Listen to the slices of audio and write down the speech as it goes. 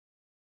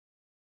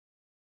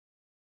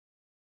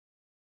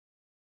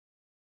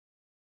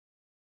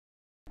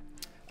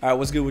Alright,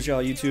 what's good with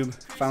y'all YouTube?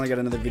 Finally got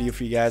another video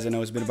for you guys. I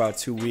know it's been about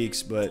 2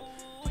 weeks, but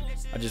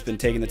I've just been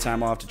taking the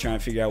time off to try and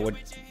figure out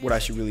what I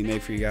should really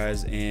make for you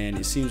guys. And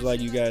it seems like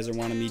you guys are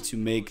wanting me to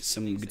make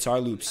some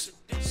guitar loops.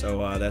 So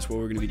that's what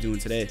we're going to be doing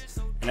today.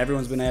 And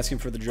everyone's been asking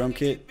for the drum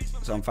kit,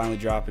 so I'm finally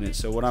dropping it.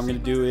 So what I'm going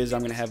to do is I'm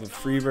going to have a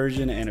free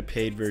version and a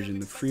paid version.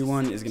 The free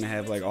one is going to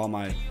have like all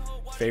my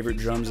favorite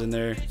drums in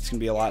there. It's going to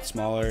be a lot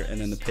smaller, and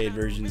then the paid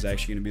version is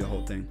actually going to be the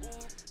whole thing.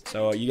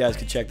 So you guys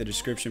can check the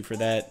description for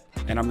that,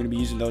 and I'm going to be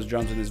using those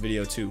drums in this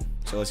video too.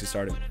 So let's get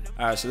started.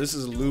 Alright, so this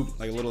is a loop,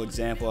 like a little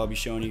example I'll be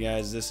showing you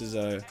guys. This is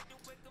a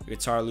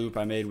guitar loop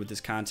I made with this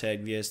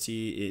Contact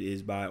VST. It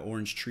is by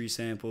Orange Tree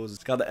Samples.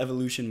 It's called the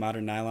Evolution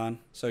Modern Nylon.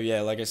 So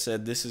yeah, like I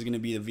said, this is going to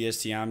be the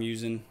VST I'm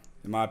using.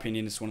 In my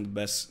opinion, it's one of the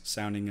best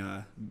sounding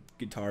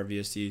guitar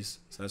VSTs,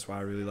 so that's why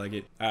I really like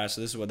it. Alright, so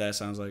this is what that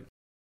sounds like.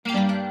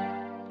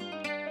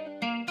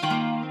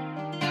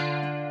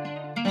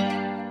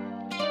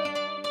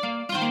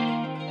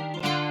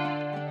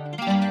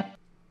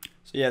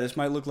 So yeah, this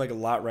might look like a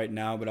lot right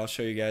now, but I'll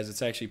show you guys.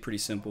 It's actually pretty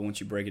simple once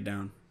you break it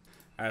down.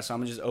 Alright, so I'm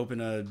going to just open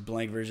a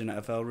blank version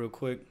of FL real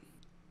quick.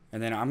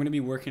 And then I'm going to be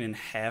working in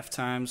half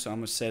time, so I'm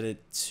going to set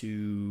it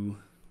to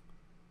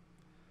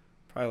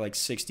probably like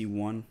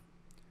 61.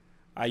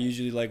 I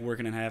usually like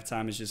working in half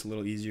time. It's just a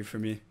little easier for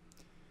me.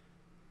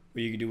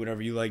 But you can do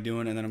whatever you like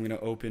doing, and then I'm going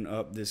to open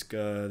up this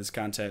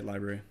Contact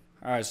library.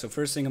 Alright, so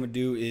first thing I'm going to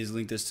do is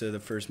link this to the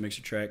first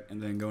mixer track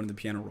and then go into the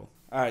piano roll.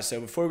 Alright,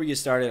 so before we get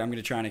started, I'm going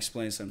to try and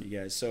explain something to you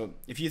guys. So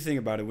if you think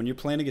about it, when you're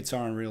playing a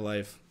guitar in real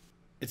life,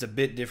 it's a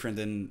bit different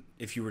than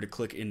if you were to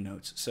click in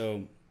notes.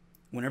 So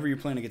whenever you're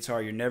playing a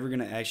guitar, you're never going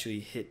to actually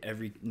hit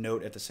every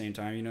note at the same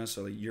time, you know?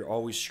 So like, you're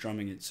always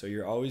strumming it. So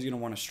you're always going to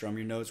want to strum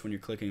your notes when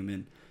you're clicking them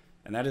in.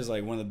 And that is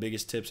like one of the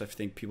biggest tips I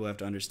think people have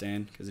to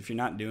understand, because if you're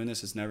not doing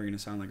this, it's never going to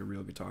sound like a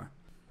real guitar.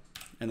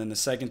 And then the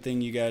second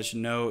thing you guys should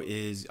know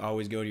is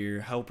always go to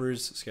your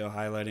helpers, scale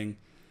highlighting,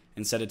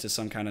 and set it to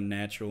some kind of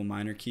natural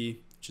minor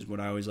key, which is what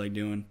I always like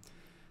doing.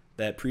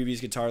 That previous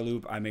guitar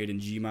loop I made in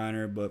G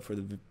minor, but for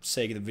the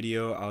sake of the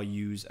video, I'll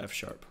use F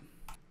sharp.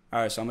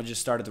 Alright, so I'm going to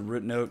just start at the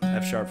root note,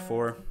 F sharp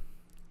 4,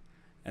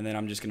 and then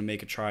I'm just going to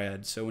make a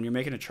triad. So when you're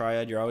making a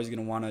triad, you're always going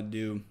to want to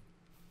do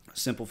a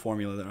simple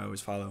formula that I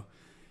always follow.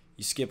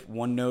 You skip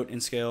one note in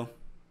scale,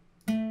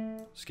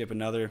 skip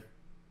another.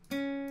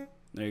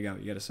 There you go,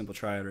 you got a simple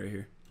triad right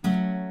here.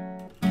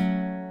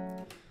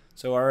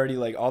 So already,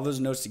 like, all those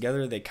notes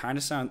together, they kind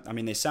of sound, I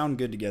mean, they sound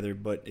good together,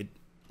 but it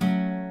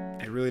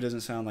really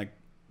doesn't sound like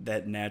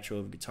that natural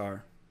of a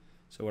guitar.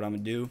 So what I'm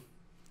going to do,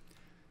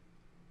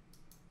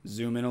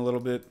 zoom in a little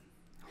bit,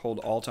 hold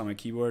Alt on my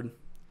keyboard,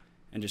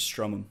 and just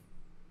strum them.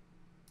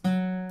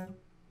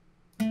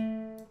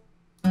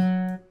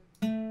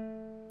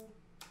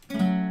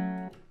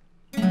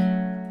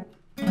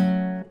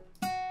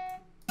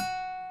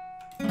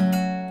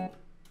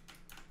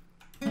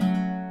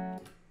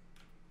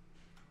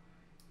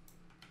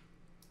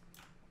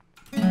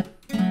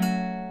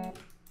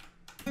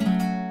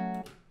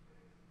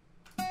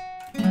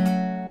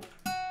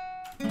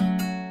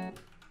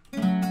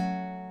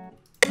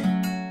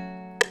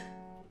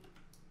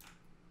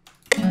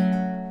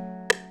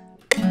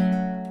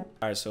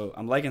 Alright, so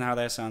I'm liking how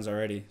that sounds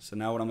already. So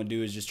now what I'm going to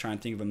do is just try and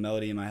think of a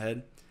melody in my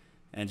head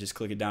and just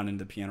click it down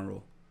into the piano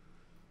roll.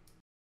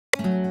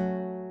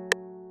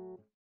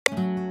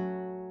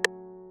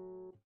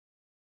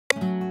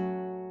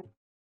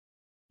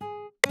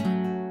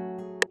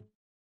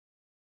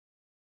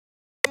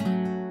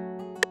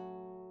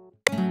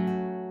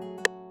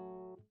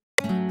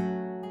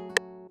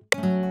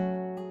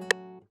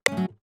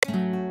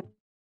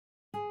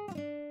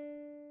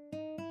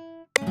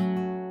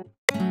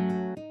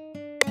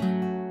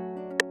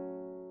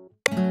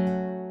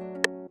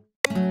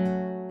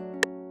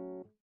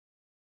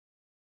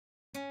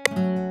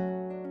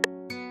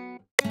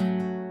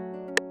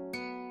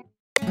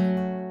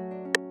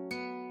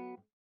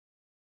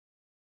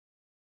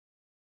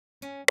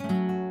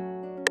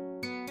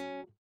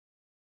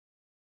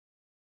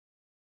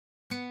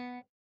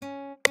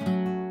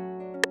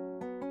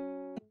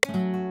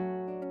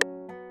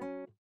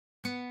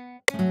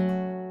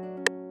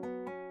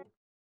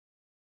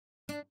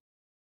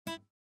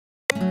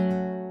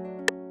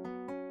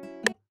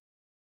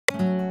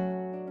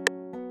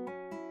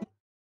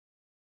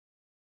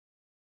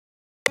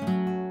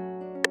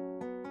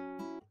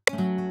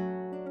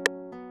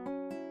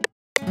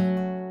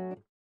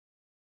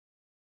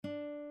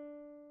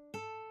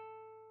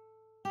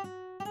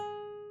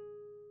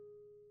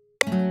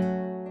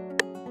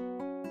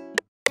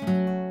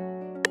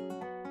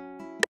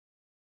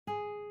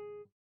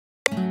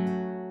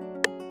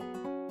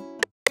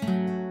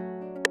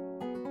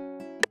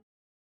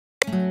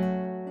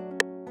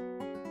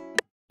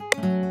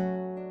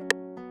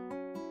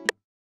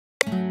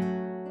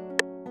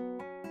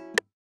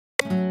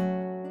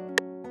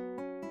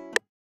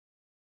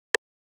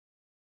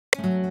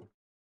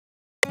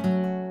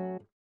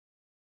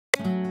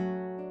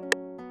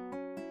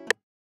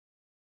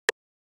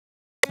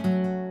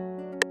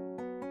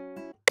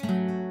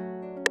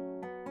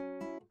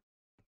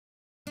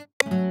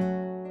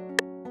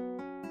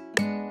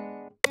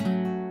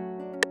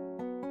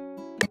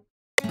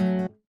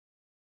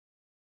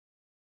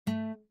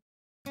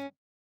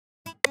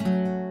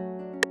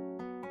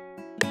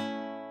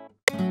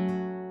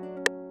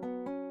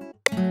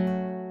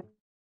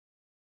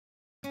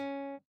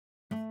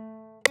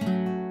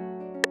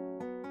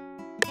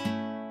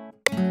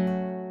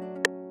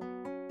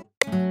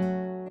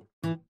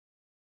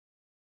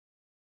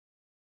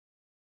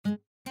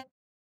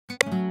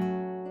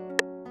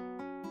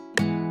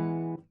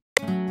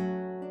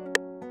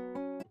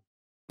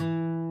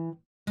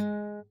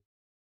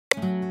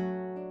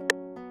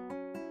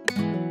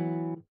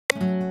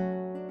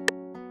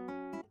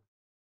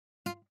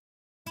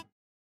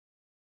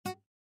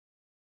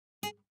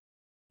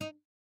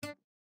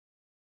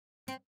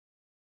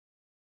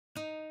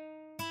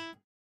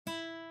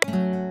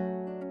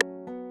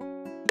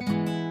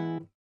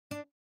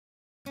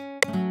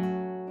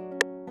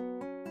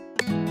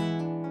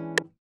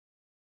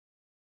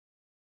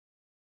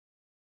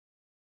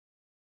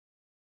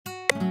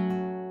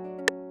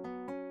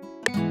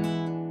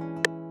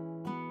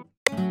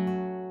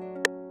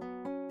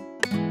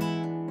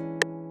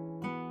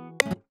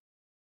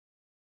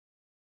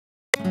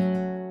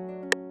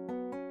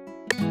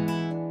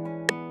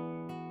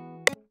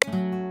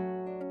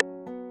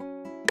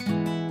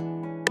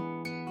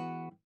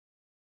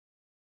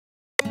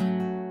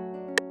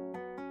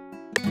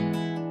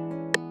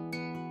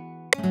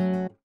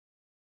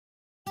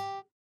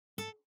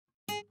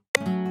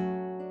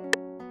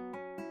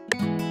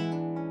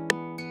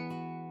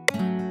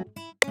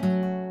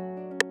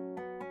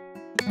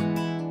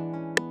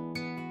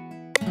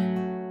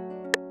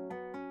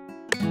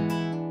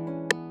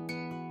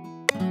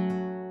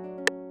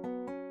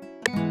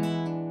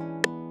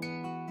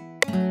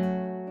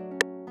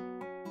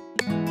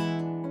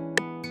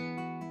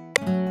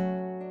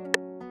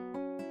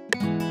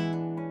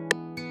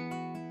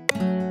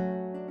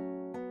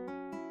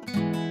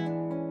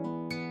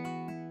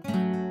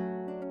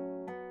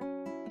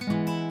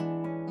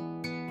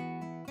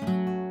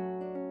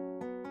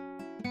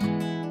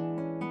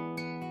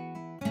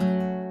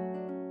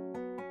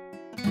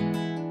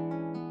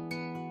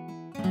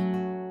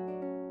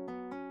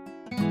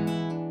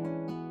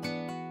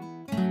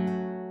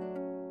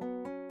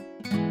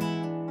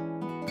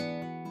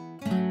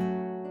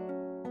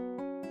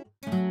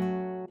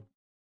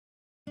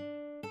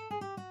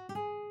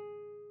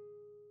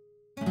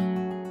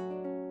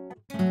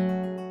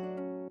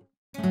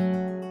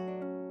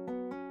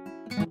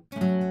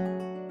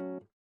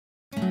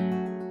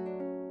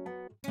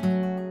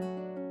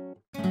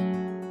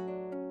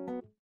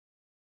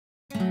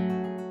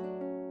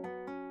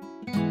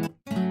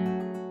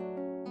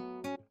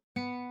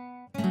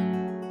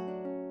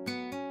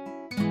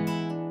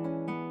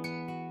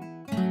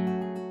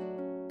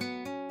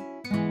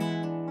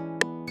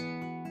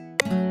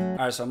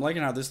 Alright, so I'm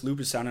liking how this loop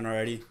is sounding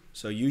already.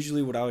 So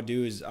usually what I would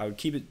do is I would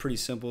keep it pretty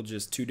simple,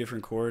 just 2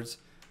 different chords.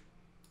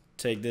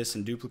 Take this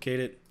and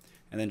duplicate it,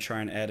 and then try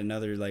and add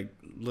another like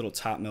little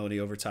top melody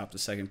over top the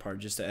second part,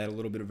 just to add a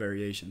little bit of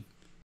variation.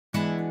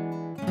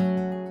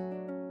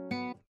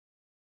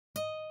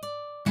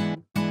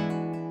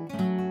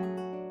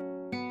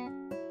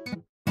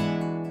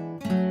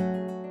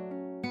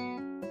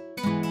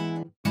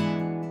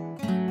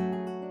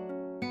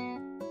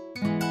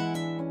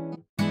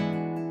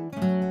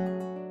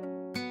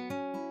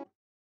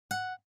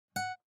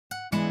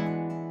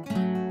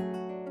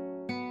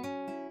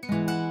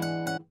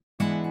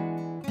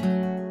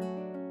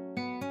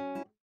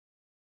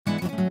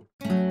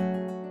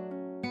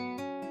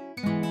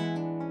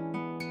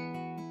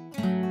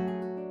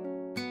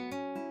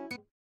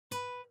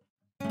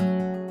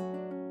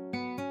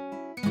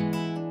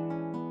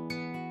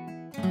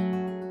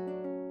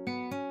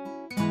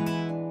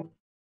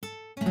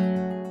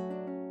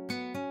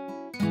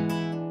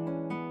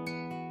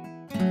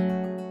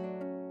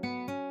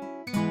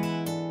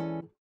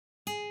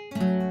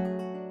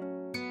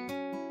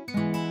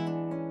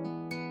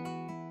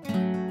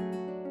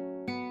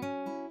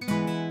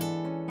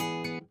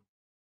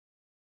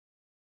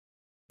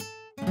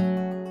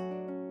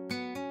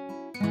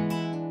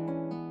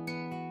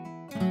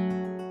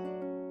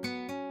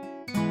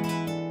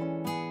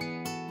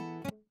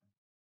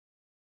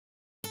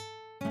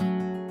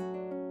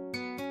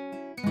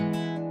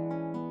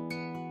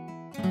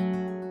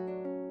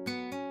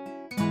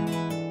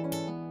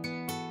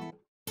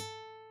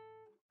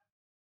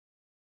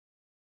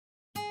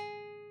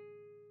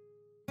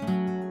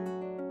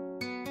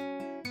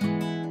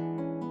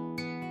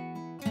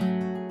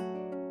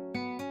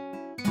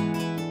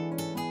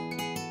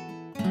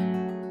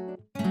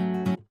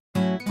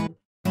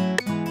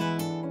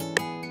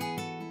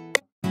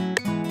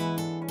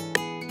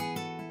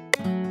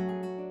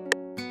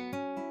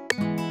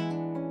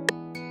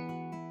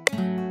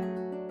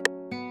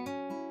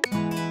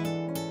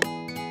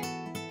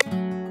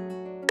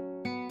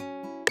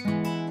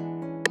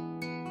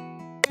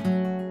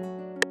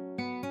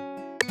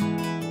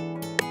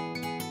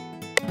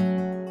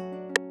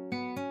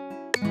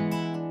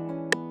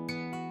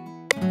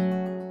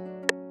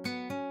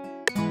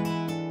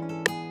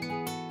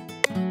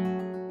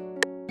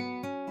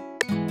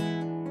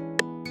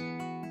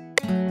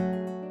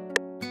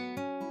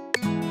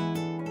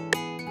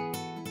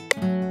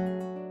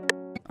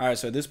 Alright,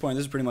 so at this point,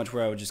 this is pretty much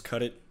where I would just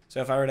cut it.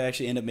 So if I were to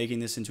actually end up making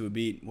this into a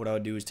beat, what I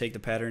would do is take the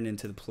pattern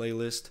into the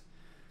playlist,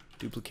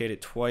 duplicate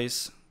it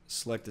twice,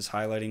 select this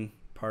highlighting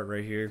part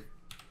right here,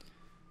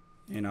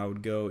 and I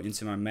would go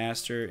into my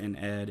master and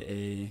add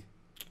a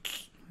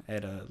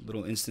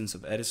little instance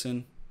of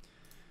Edison,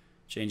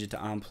 change it to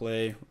on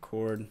play,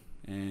 record,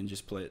 and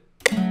just play it.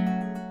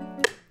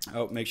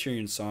 Oh, make sure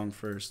you're in song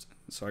first.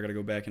 So I gotta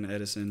go back into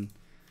Edison,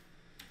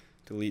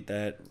 delete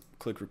that,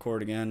 click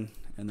record again,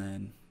 and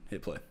then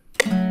hit play.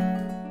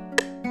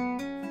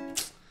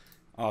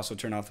 Also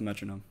turn off the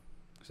metronome,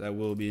 so that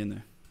will be in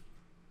there.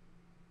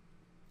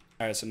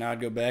 Alright, so now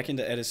I'd go back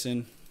into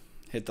Edison,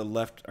 hit the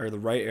left or the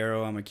right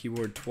arrow on my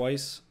keyboard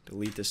twice,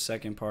 delete the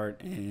second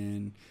part,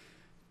 and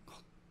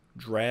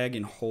drag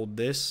and hold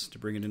this to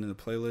bring it into the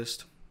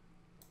playlist.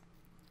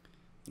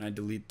 And I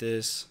delete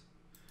this.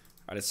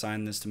 I'd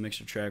assign this to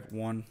mixer track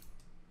 1.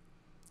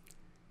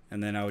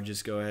 And then I would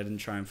just go ahead and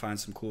try and find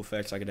some cool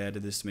effects I could add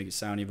to this to make it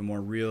sound even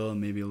more real and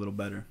maybe a little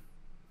better.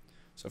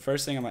 So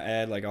first thing I'm going to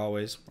add, like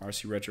always,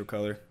 RC Retro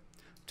Color.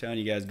 I'm telling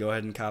you guys, go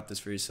ahead and cop this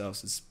for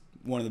yourselves. It's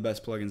one of the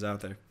best plugins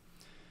out there.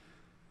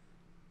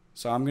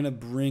 So I'm going to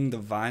bring the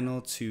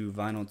vinyl to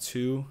vinyl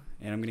 2,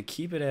 and I'm going to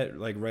keep it at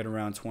like right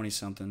around 20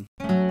 something.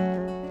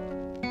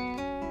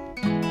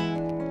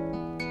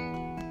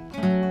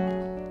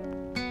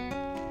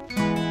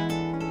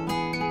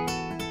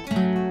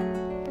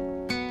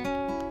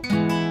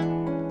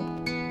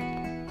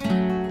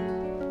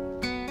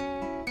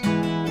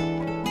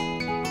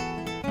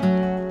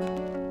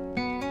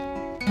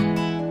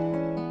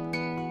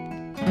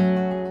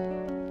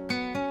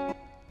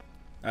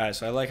 Alright,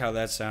 so I like how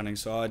that's sounding.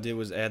 So all I did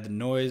was add the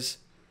noise,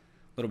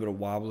 a little bit of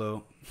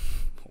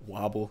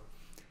wobble.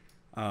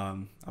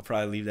 I'll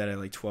probably leave that at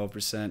like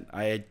 12%.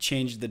 I had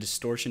changed the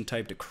distortion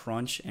type to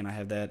crunch, and I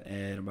have that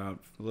at about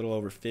a little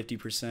over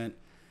 50%.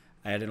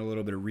 I added a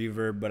little bit of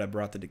reverb, but I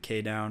brought the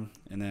decay down,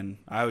 and then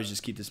I always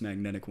just keep this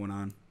magnetic one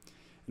on.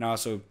 And I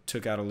also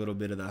took out a little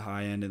bit of the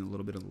high end and a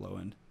little bit of the low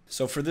end.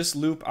 So for this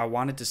loop, I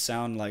want it to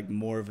sound like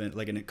more of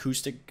like an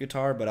acoustic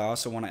guitar, but I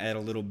also want to add a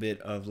little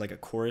bit of like a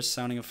chorus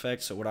sounding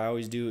effect. So what I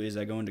always do is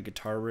I go into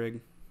Guitar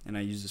Rig, and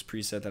I use this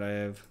preset that I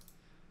have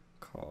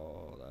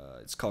called,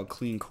 it's called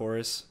Clean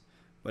Chorus,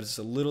 but it's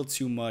a little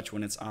too much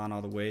when it's on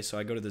all the way. So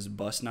I go to this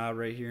bus knob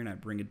right here, and I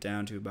bring it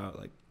down to about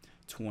like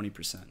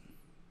 20%.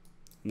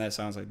 And that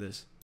sounds like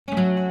this.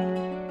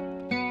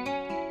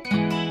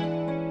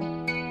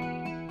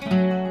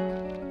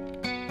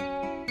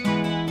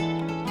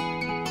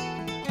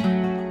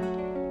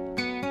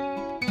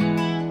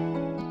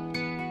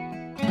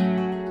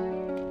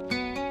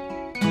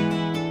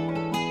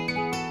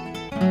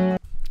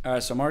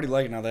 Alright, so I'm already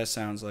liking how that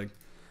sounds. Like,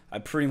 I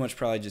pretty much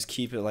probably just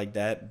keep it like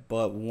that,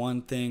 but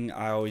one thing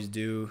I always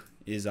do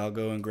is I'll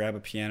go and grab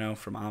a piano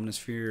from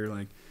Omnisphere, or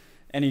like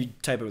any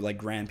type of like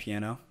grand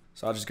piano.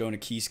 So I'll just go into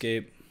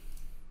Keyscape,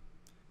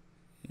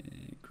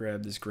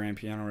 grab this grand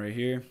piano right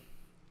here,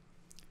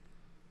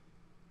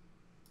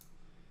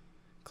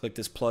 click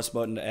this plus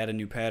button to add a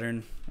new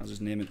pattern. I'll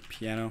just name it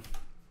piano.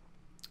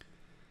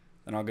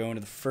 Then I'll go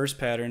into the first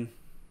pattern.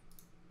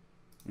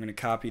 I'm going to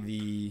copy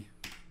the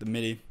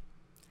MIDI,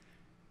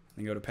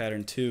 then go to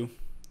pattern 2,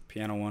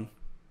 piano 1,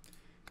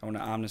 go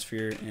into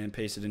Omnisphere and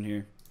paste it in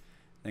here.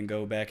 Then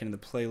go back into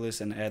the playlist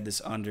and add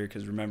this under,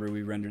 because remember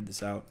we rendered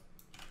this out.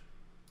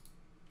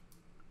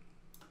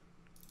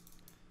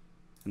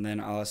 And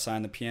then I'll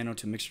assign the piano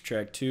to mixer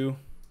track 2.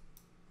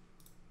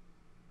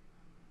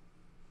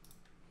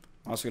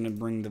 I'm also going to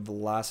bring the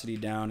velocity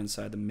down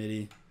inside the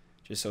MIDI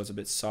just so it's a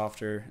bit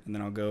softer, and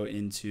then I'll go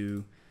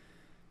into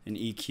an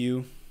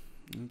EQ.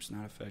 Oops,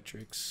 not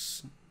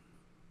Effectrix.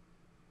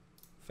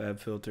 Fab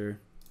filter.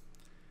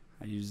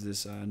 I use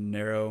this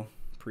narrow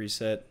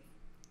preset.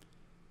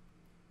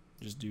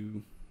 Just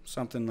do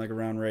something like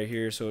around right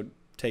here so it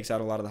takes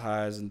out a lot of the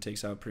highs and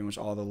takes out pretty much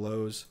all the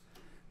lows.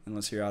 And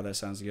let's hear how that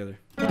sounds together.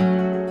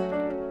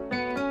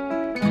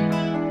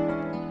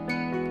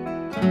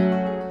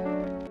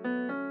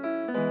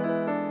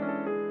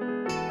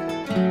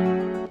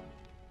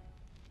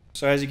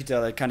 So as you can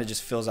tell, that kind of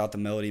just fills out the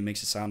melody,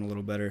 makes it sound a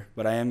little better.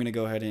 But I am going to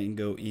go ahead and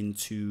go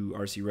into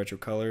RC Retro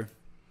Color,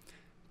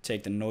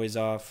 take the noise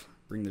off,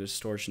 bring the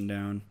distortion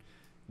down,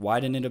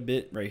 widen it a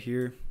bit right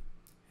here,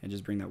 and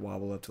just bring that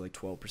wobble up to like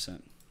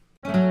 12%.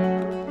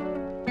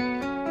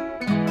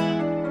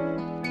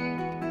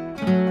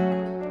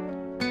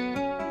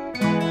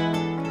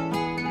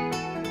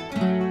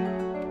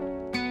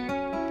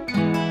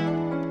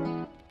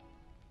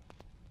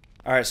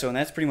 Alright, so and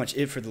that's pretty much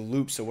it for the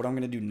loop. So what I'm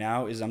going to do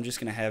now is I'm just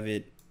going to have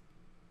it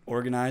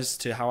organized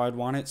to how I'd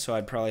want it. So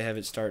I'd probably have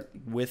it start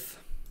with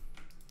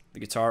the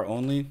guitar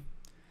only,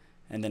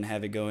 and then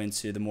have it go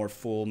into the more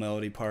full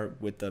melody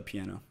part with the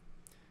piano.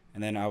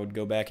 And then I would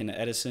go back into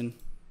Edison,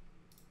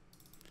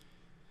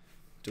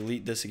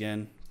 delete this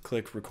again,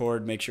 click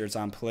record, make sure it's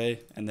on play,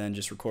 and then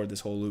just record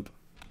this whole loop.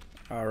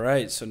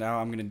 Alright, so now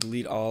I'm going to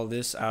delete all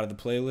this out of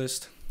the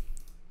playlist,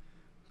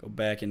 go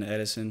back into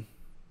Edison,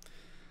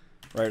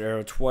 right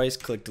arrow twice,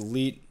 click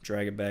delete,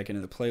 drag it back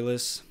into the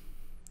playlist,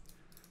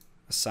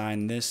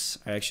 assign this.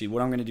 Actually,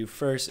 what I'm going to do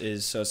first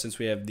is, so since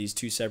we have these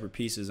two separate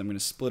pieces, I'm going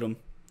to split them,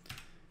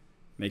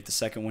 make the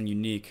second one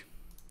unique.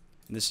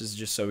 And this is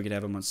just so we could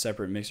have them on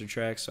separate mixer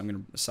tracks. So I'm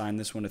going to assign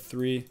this one to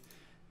 3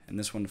 and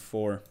this one to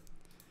 4. I'm going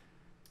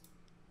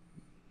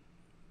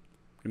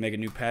to make a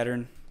new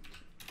pattern,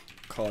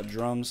 call it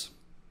drums,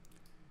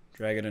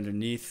 drag it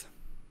underneath,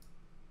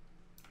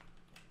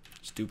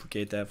 just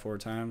duplicate that 4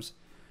 times.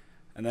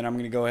 And then I'm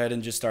going to go ahead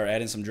and just start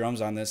adding some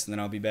drums on this, and then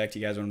I'll be back to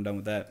you guys when I'm done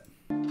with that.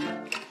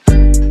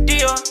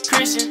 Dior,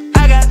 Christian,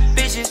 I got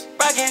bitches,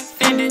 rockin',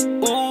 fended,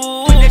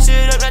 ooh. Put that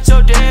shit up, not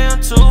your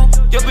damn too.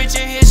 Your bitch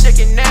in here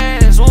shaking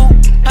ass, ooh.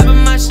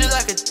 Poppin' my shit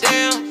like a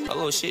damn.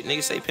 Oh shit,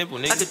 nigga say pimple,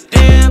 nigga. Like a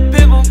damn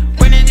pimple.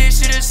 Winning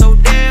this shit is so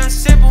damn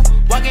simple.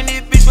 Walking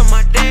this bitch with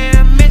my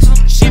damn mental.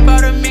 She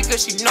bought her me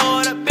cause she know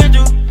what I've been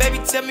through. Baby,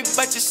 tell me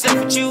about yourself,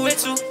 what you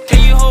into.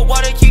 Can you hold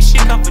water, keep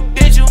shit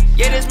confidential?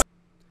 Yeah, this my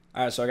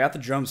Alright, so I got the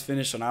drums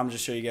finished, so now I'm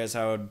just show you guys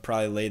how I would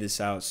probably lay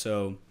this out.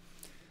 So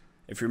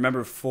if you remember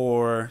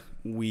before,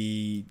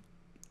 we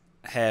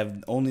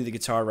have only the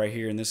guitar right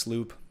here in this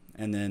loop,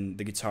 and then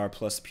the guitar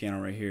plus the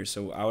piano right here.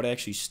 So I would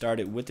actually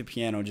start it with the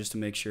piano just to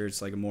make sure it's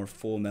like a more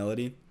full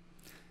melody.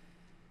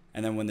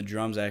 And then when the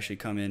drums actually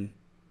come in,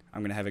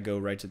 I'm going to have it go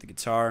right to the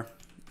guitar.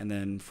 And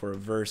then for a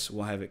verse,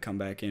 we'll have it come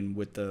back in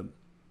with the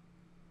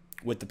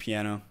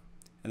piano.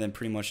 And then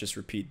pretty much just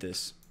repeat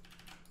this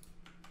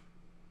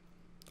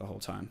the whole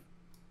time.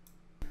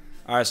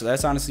 Alright, so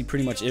that's honestly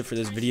pretty much it for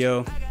this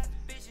video.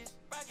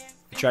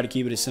 I try to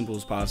keep it as simple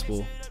as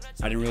possible.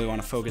 I didn't really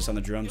want to focus on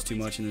the drums too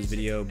much in this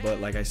video, but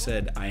like I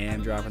said, I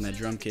am dropping that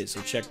drum kit,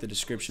 so check the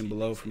description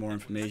below for more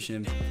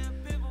information.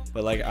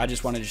 But like, I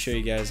just wanted to show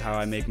you guys how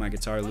I make my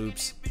guitar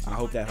loops. I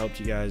hope that helped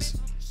you guys.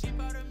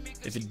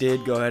 If it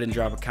did, go ahead and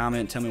drop a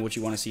comment. Tell me what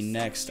you want to see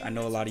next. I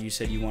know a lot of you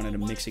said you wanted a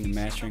mixing and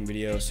mastering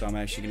video, so I'm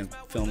actually going to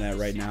film that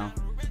right now.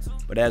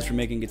 But as for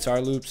making guitar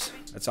loops,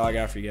 that's all I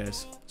got for you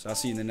guys. So I'll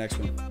see you in the next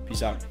one.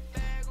 Peace out.